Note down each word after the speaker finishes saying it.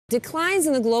Declines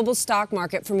in the global stock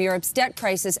market from Europe's debt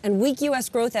crisis and weak U.S.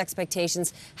 growth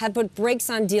expectations have put brakes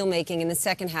on deal-making in the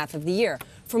second half of the year.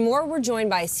 For more, we're joined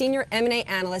by a senior M&A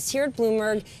analyst here at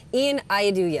Bloomberg, Iyan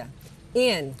Adewuya.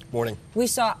 Iyan. Morning. We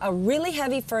saw a really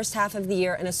heavy first half of the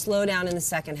year and a slowdown in the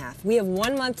second half. We have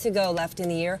 1 month to go left in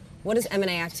the year. What is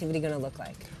M&A activity going to look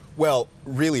like? Well,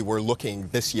 really, we're looking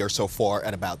this year so far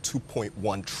at about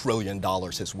 $2.1 trillion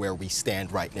is where we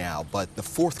stand right now. But the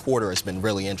fourth quarter has been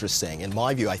really interesting. In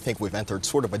my view, I think we've entered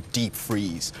sort of a deep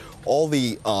freeze. All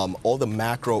the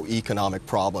macroeconomic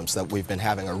problems that we've been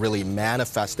having are really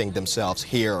manifesting themselves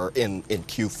here in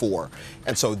Q4.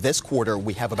 And so this quarter,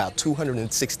 we have about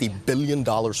 $260 billion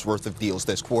worth of deals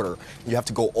this quarter. You have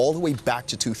to go all the way back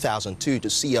to 2002 to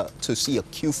see a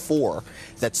Q4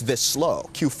 that's this slow.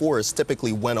 Q4 is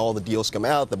typically when all the deals come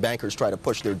out. The bankers try to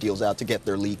push their deals out to get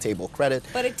their league table credit.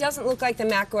 But it doesn't look like the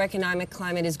macroeconomic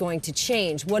climate is going to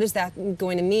change. What is that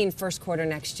going to mean first quarter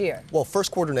next year? Well,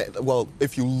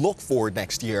 if you look forward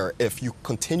next year, if you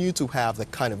continue to have the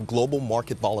kind of global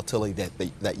market volatility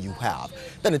that you have,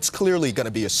 then it's clearly going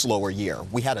to be a slower year.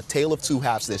 We had a tale of two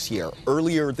halves this year.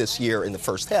 Earlier this year in the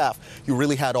first half, you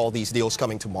really had all these deals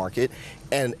coming to market.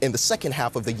 And in the second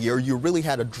half of the year, you really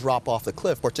had a drop off the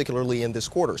cliff, particularly in this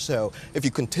quarter. So if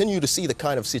you continue to see the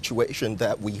kind of situation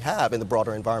that we have in the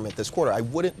broader environment this quarter, I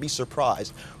wouldn't be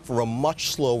surprised for a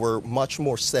much slower, much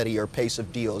more steadier pace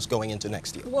of deals going into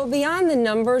next year. Well, beyond the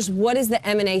numbers, what is the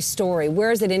M&A story?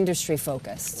 Where is it industry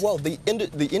focused? Well, the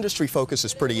industry focus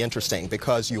is pretty interesting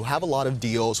because you have a lot of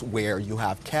deals where you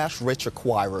have cash-rich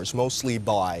acquirers, mostly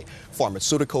by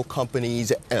pharmaceutical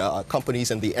companies,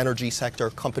 companies in the energy sector,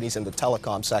 companies in the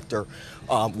telecom sector,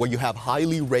 where you have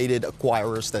highly rated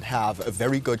acquirers that have a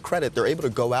very good credit. They're able to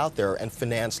go out there and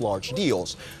finance large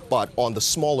deals. But on the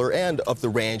smaller end of the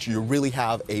range, you really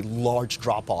have a large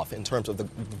drop-off in terms of the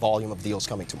volume of deals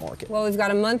coming to market. Well, we've got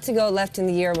a month to go left in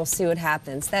the year. We'll see what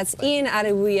happens. That's Iyan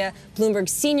Adewuya, Bloomberg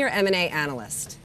senior M&A analyst.